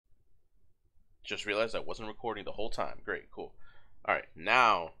Just realized I wasn't recording the whole time. Great, cool. All right,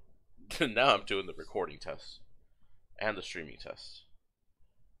 now, now I'm doing the recording test and the streaming test.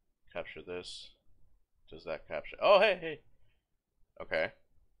 Capture this. Does that capture? Oh, hey, hey. Okay.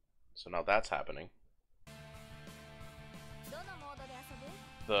 So now that's happening.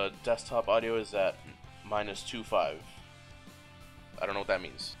 The desktop audio is at -2.5. I don't know what that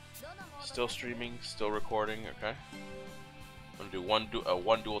means. Still streaming, still recording. Okay. I'm gonna do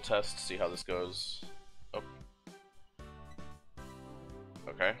one dual test. See how this goes. Oh.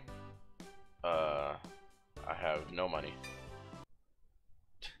 Okay. I have no money.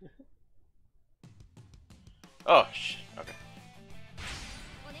 Oh shit. Okay.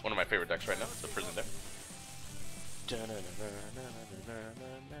 One of my favorite decks right now, the prison deck.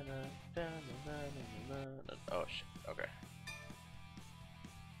 Oh shit. Okay.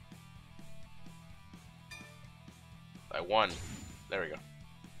 I won. There we go.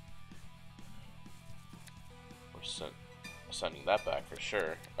 We're sending that back for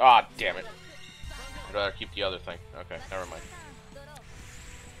sure. Ah, damn it. I'd rather keep the other thing. Okay, never mind.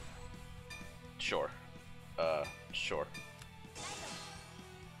 Sure. Sure.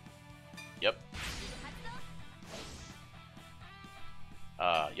 Yep.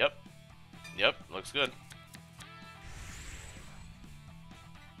 Yep. Yep, looks good.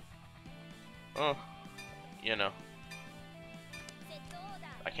 Oh, you know.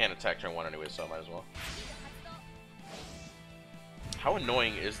 I can't attack turn 1 anyway, so I might as well. How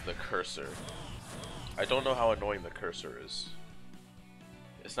annoying is the cursor? I don't know how annoying the cursor is.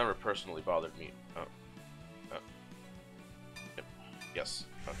 It's never personally bothered me. Oh. Yep. Yes.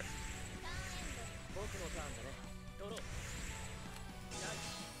 Okay.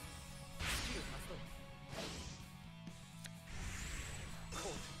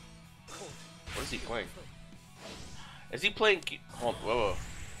 What is he playing? Is he playing? Hold. Whoa.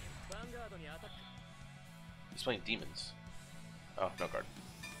 He's playing demons. Oh, no card.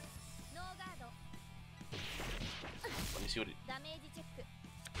 Let me see what he...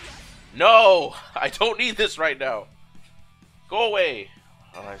 No! I don't need this right now! Go away!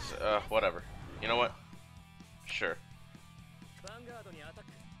 Oh, whatever. You know what? Sure.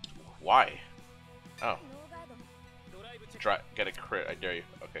 Why? Oh. Try, get a crit, I dare you.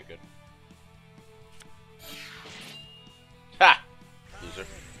 Okay, good. Ha! Loser.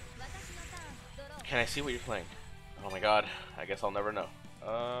 Can I see what you're playing? Oh my god, I guess I'll never know.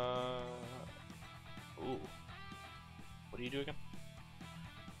 Ooh. What do you do again?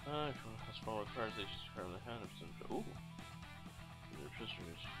 Ooh.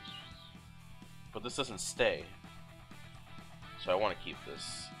 But this doesn't stay. So I want to keep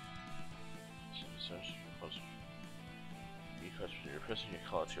this.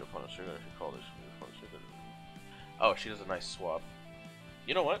 Oh, she does a nice swap.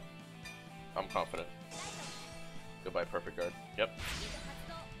 You know what? I'm confident. Goodbye, perfect guard. Yep.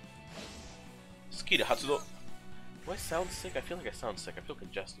 Skita Hatsudo. Do I sound sick? I feel like I sound sick. I feel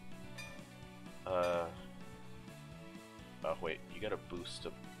congested. Oh, wait. You got a boost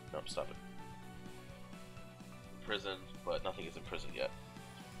to... No, stop it. Prison, but nothing is in prison yet.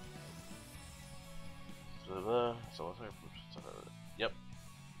 So, yep.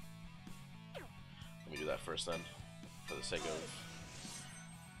 Let me do that first then, for the sake of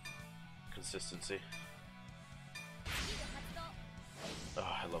consistency.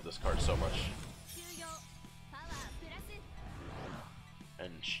 Oh, I love this card so much.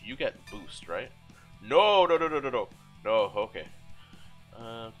 And you get boost, right? No, no, no, no, no, no. No, okay.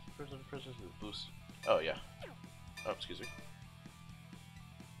 Prison, boost. Oh, yeah. Oh, excuse me.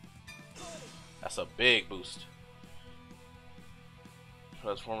 That's a big boost.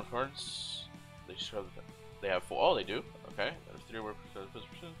 Transformer cards. They just have. They have 4. Oh, they do. Okay. There's 3 more.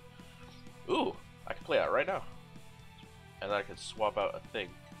 Ooh, I can play that right now. And then I can swap out a thing.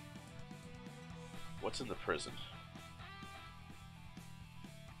 What's in the prison?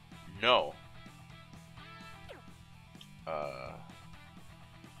 No.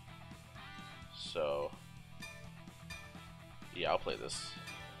 So. Yeah, I'll play this.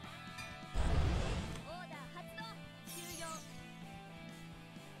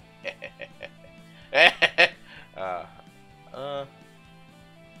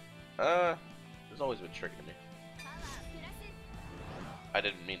 There's always been tricking me. I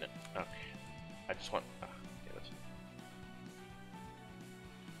didn't mean it. Okay. I just want. Damn it.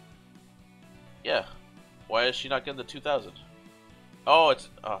 Yeah. Why is she not getting the 2000? Oh, it's.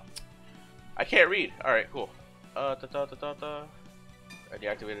 I can't read. Alright, cool. Any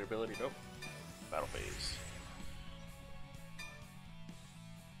activated ability? Nope. Battle phase.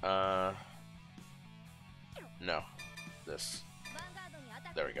 No. This.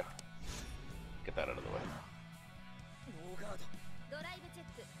 There we go. Get that out of the way.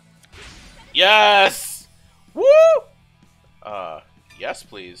 Yes! Woo! Yes,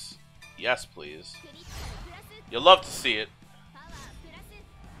 please. Yes, please. You'll love to see it.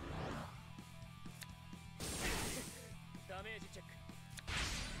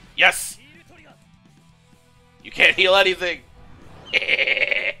 Yes! You can't heal anything!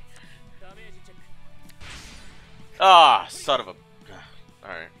 Ah, son of a...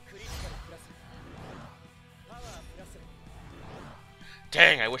 Alright.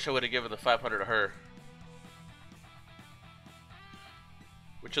 Dang, I wish I would have given the 500 to her.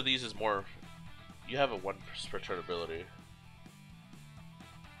 Which of these is more... You have a 1 per turn ability.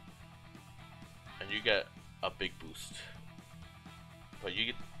 And you get a big boost. But you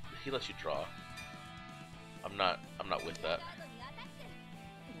get... He lets you draw. I'm not with that.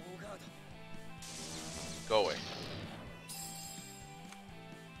 Go away.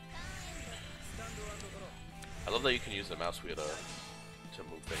 I love that you can use the mouse wheel to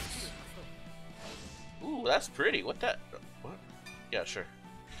move things. Ooh, that's pretty. What that? What? Yeah, sure.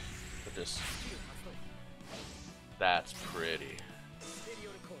 Put this. That's pretty.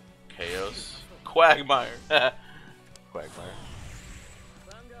 Kheios. Quagmire. Quagmire.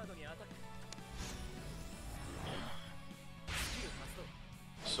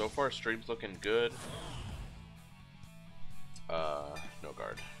 So far, stream's looking good. No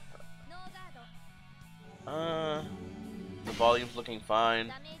guard. The volume's looking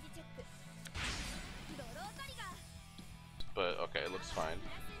fine. But okay, it looks fine.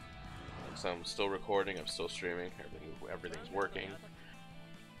 So I'm still recording, I'm still streaming, everything's working.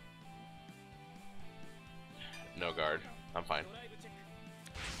 No guard, I'm fine.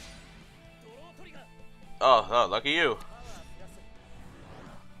 Oh, lucky you.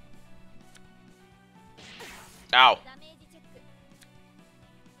 Ow.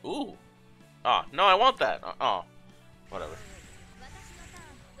 Ooh. Ah, no, I want that. Oh, whatever.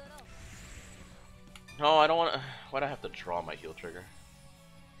 No, I don't want to. Why'd I have to draw my heal trigger?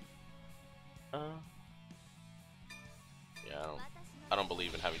 Yeah, I don't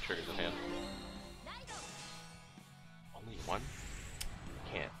believe in having triggers in hand. Only one?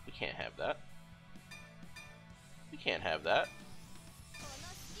 We can't have that. We can't have that.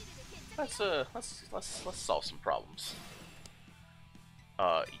 Let's solve some problems.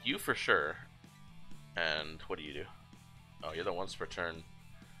 You for sure. And what do you do? Oh, you're the once per turn.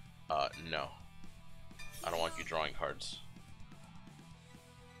 No. I don't want you drawing cards.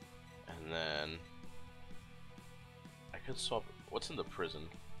 And then I could swap. What's in the prison?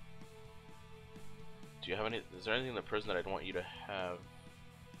 Do you have any? Is there anything in the prison that I'd want you to have?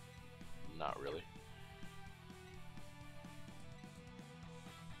 Not really.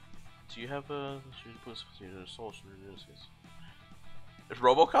 Do you have a? It's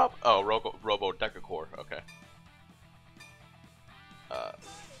RoboCop? Oh, Robo Decacore. Okay.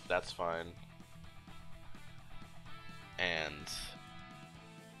 That's fine. And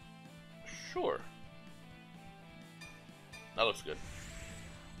sure, that looks good.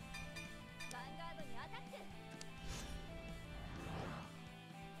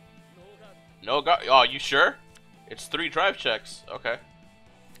 No guard. Oh, you sure? It's 3 drive checks. Okay.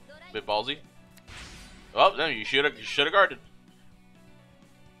 Bit ballsy. Oh, then you should have guarded.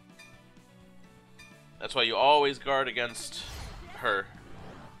 That's why you always guard against her.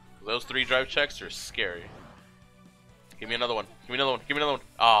 Those 3 drive checks are scary. Give me another one. Give me another one. Give me another one.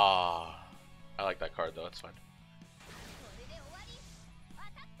 Ah, I like that card though. That's fine.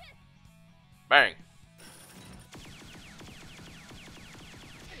 Bang.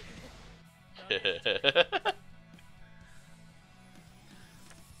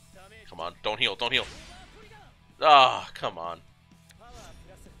 Come on, don't heal, don't heal. Ah, come on.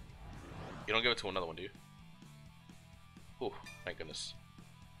 You don't give it to another one, do you? Ooh, thank goodness.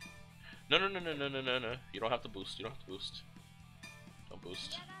 No. You don't have to boost. You don't have to boost. Don't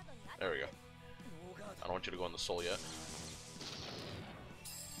boost. There we go. I don't want you to go in the soul yet.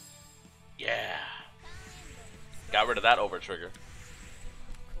 Yeah. Got rid of that over trigger,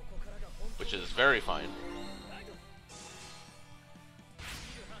 which is very fine.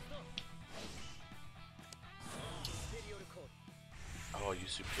 Oh, you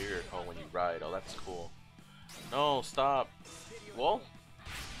superior. Oh, when you ride. Oh, that's cool. No, stop. Well,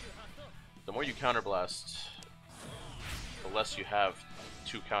 the more you counterblast, the less you have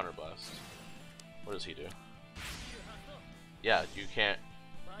to counterblast. What does he do? Yeah, you can't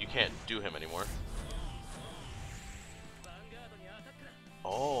do him anymore.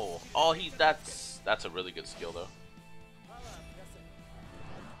 Oh, that's a really good skill though.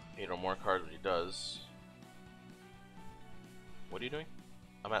 8 or more cards, what he does. What are you doing?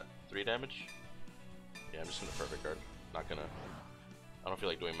 I'm at 3 damage. Yeah, I'm just gonna perfect guard. Not gonna. I don't feel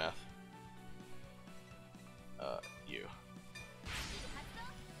like doing math. You.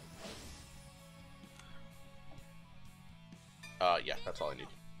 Yeah, that's all I need.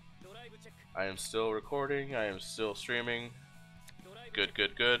 I am still recording. I am still streaming. Good,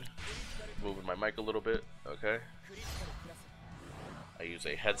 good, good. Moving my mic a little bit. Okay. I use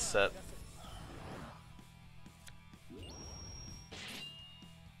a headset.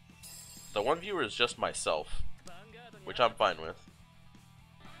 The one viewer is just myself, which I'm fine with.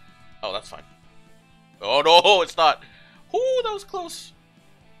 Oh, that's fine. Oh no, it's not. Ooh, that was close.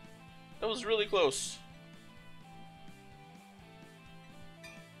 That was really close.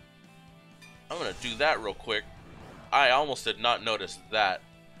 I'm gonna do that real quick. I almost did not notice that.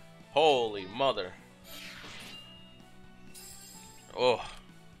 Holy mother. Oh.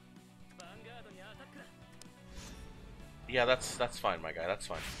 Yeah, that's fine, my guy. That's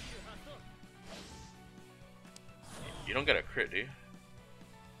fine. You don't get a crit, do you?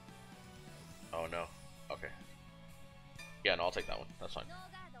 Oh no. Okay. Yeah, no, I'll take that one. That's fine.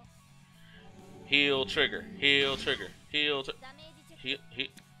 Heal trigger. Heal trigger. Heal. Heal.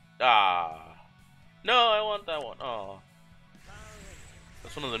 Ah. No, I want that one. Oh.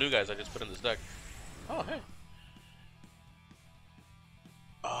 That's one of the new guys I just put in this deck. Oh, hey.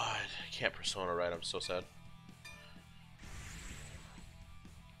 Oh, I can't Persona right. I'm so sad.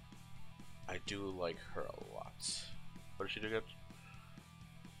 I do like her a lot. What did she do again?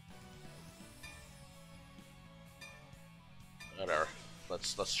 Whatever.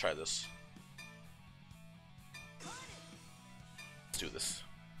 Let's try this. Let's do this.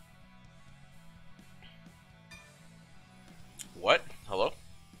 What? Hello?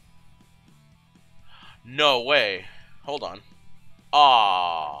 No way. Hold on.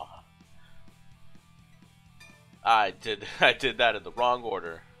 Ah. I did that in the wrong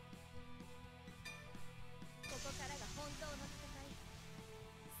order.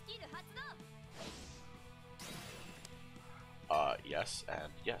 Yes,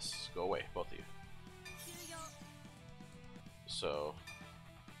 and yes. Go away, both of you. So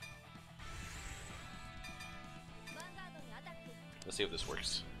let's see if this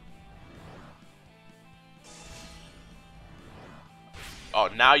works. Oh,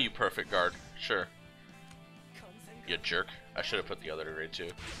 now you perfect guard. Sure. You jerk. I should have put the other to grade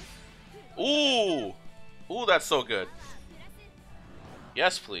 2. Ooh! Ooh, that's so good.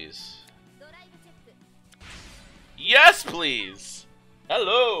 Yes, please. Yes, please!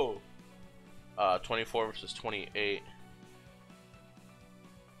 Hello! 24 versus 28.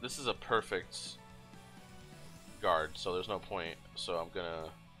 This is a perfect guard, so there's no point. So I'm gonna...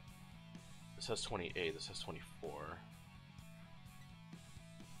 This has 28, this has 24.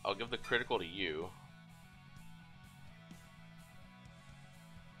 I'll give the critical to you.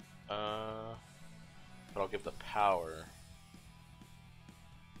 But I'll give the power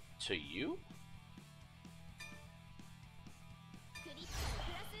to you?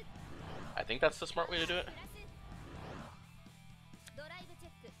 I think that's the smart way to do it.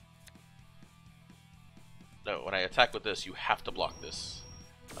 No, when I attack with this, you have to block this.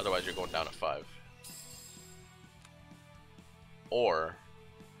 Otherwise, you're going down at 5. Or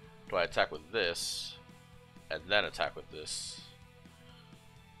do I attack with this and then attack with this?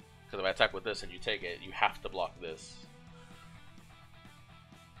 Because if I attack with this and you take it, you have to block this.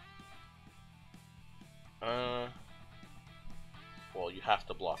 Well, you have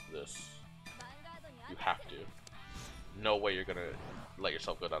to block this. You have to. No way you're gonna let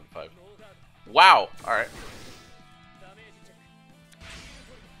yourself go down to 5. Wow! Alright.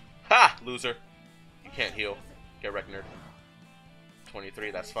 Ha! Loser. You can't heal. Get Reckoner.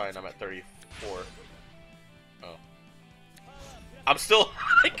 23, that's fine. I'm at 34. Oh. I'm still...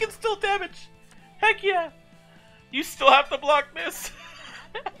 I can still damage! Heck yeah! You still have to block this!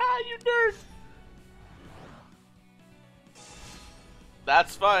 You nerd!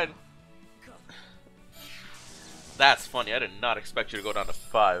 That's fine. That's funny. I did not expect you to go down to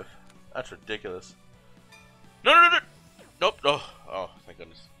 5. That's ridiculous. No, no, no, no! Nope. Oh, oh, thank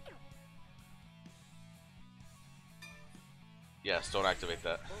goodness. Yes, don't activate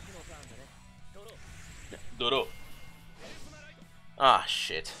that. Dodo. Ah,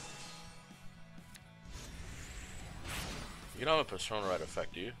 shit. You don't have a Persona Right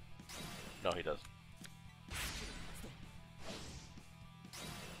effect, do you? No, he does.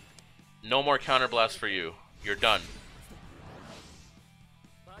 No more counterblast for you. You're done.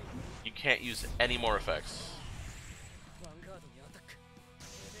 You can't use any more effects.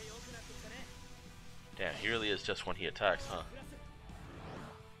 Damn, he really is just when he attacks, huh?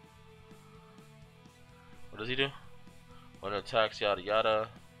 What does he do? When it attacks, yada yada.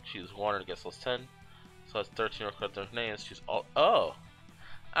 Choose 1 and it gets +10. So that's 13 or collective names. Choose all. Oh.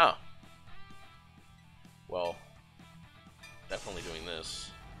 Oh. Well, definitely doing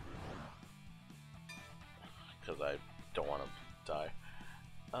this. Because I don't want to die.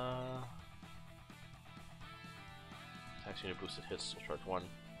 Attacks unit boosted hits will charge 1.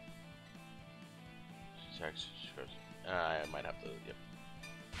 Attacks charge. I might have to. Yep.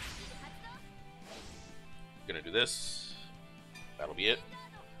 Gonna do this. That'll be it.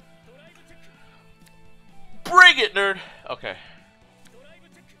 Bring it, nerd! Okay.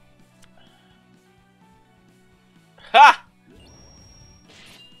 Ha!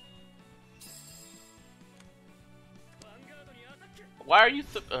 Why are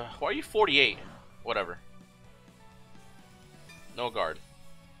you 48? Whatever. No guard.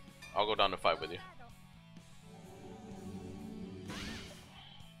 I'll go down to 5 with you.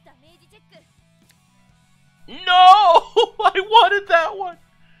 No! I wanted that one!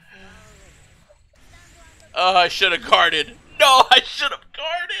 Oh, I should have guarded. No, I should have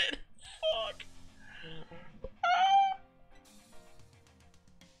guarded! Fuck.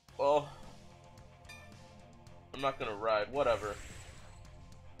 Well, I'm not gonna ride. Whatever.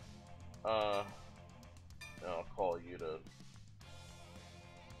 I'll call you to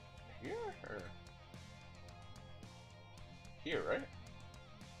here or here, right?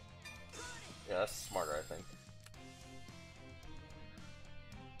 Yeah, that's smarter, I think.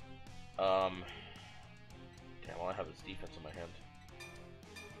 Damn, well, I have this defense in my hand.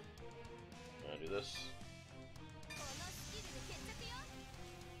 I'm gonna do this.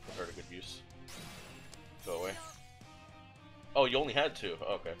 Put her to good use. Go away. Oh, you only had 2.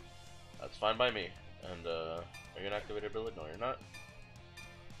 Okay. That's fine by me. And, are you an activated ability? No, you're not.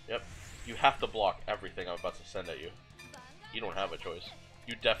 Yep. You have to block everything I'm about to send at you. You don't have a choice.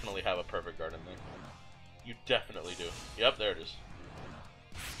 You definitely have a perfect guard in there. You definitely do. Yep, there it is.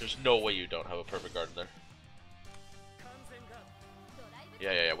 There's no way you don't have a perfect guard in there.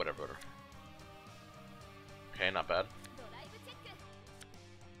 Yeah, whatever. Okay, not bad.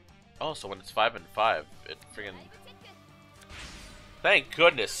 Oh, so when it's 5 and 5, it friggin'... Thank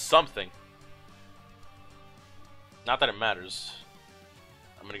goodness, something. Not that it matters.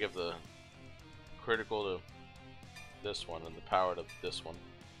 I'm gonna give the critical to this one and the power to this one.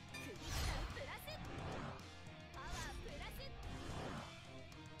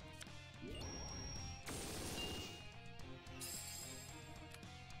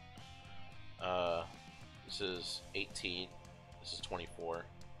 This is 18. This is 24.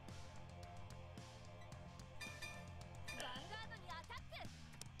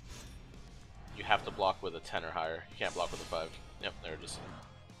 You have to block with a 10 or higher. You can't block with a 5. Yep, there it is.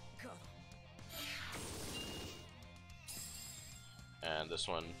 And this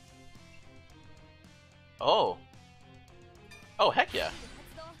one. Oh! Oh, heck yeah!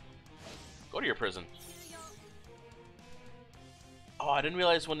 Go to your prison. Oh, I didn't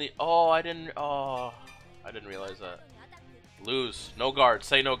realize when the... Oh, I didn't realize that. Lose. No guard.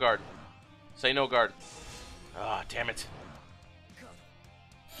 Say no guard. Say no guard. Ah, damn it.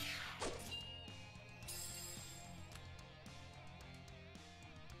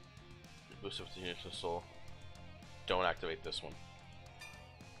 Boost with the initial soul. Don't activate this one.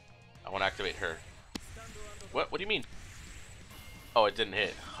 I want to activate her. What? What do you mean? Oh, it didn't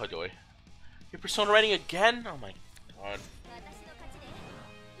hit. Oh, joy. Your persona writing again? Oh my god.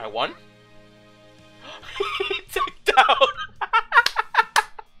 I won? He teched down!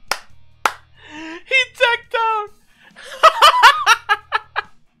 He teched down!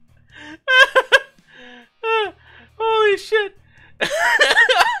 Holy shit!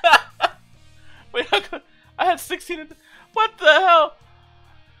 Wait, I had 16. What the hell?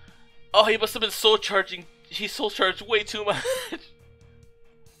 Oh, he must have been soul charging. He soul charged way too much.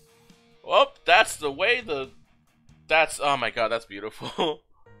 Well, that's the way that's, oh my god, that's beautiful.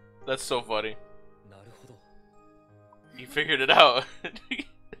 That's so funny. He figured it out.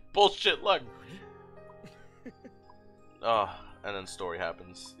 Bullshit luck. Oh, and then story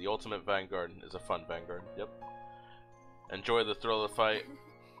happens. The ultimate Vanguard is a fun Vanguard. Yep. Enjoy the thrill of the fight.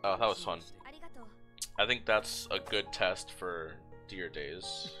 Oh, that was fun. I think that's a good test for Deer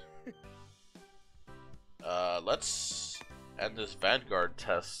Days. Let's end this Vanguard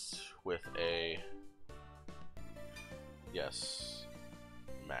test with a... Yes.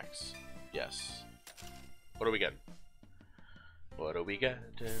 Max. Yes. What do we get? What do we get?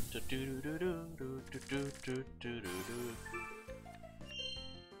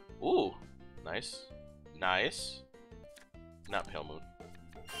 Ooh, nice. Nice. Not Pale Moon.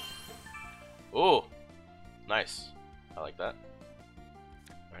 Ooh, nice. I like that.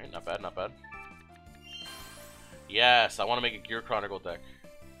 Alright, not bad, not bad. Yes, I want to make a Gear Chronicle deck.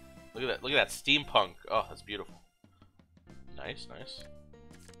 Look Look at that. Look at that steampunk. Oh, that's beautiful. Nice, nice.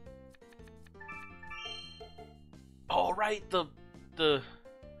 Oh, right. The oh,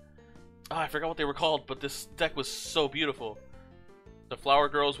 I forgot what they were called, but this deck was so beautiful. The flower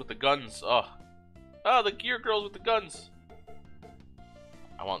girls with the guns. Oh, the gear girls with the guns.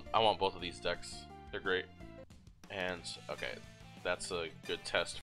 I want both of these decks. They're great. And okay, that's a good test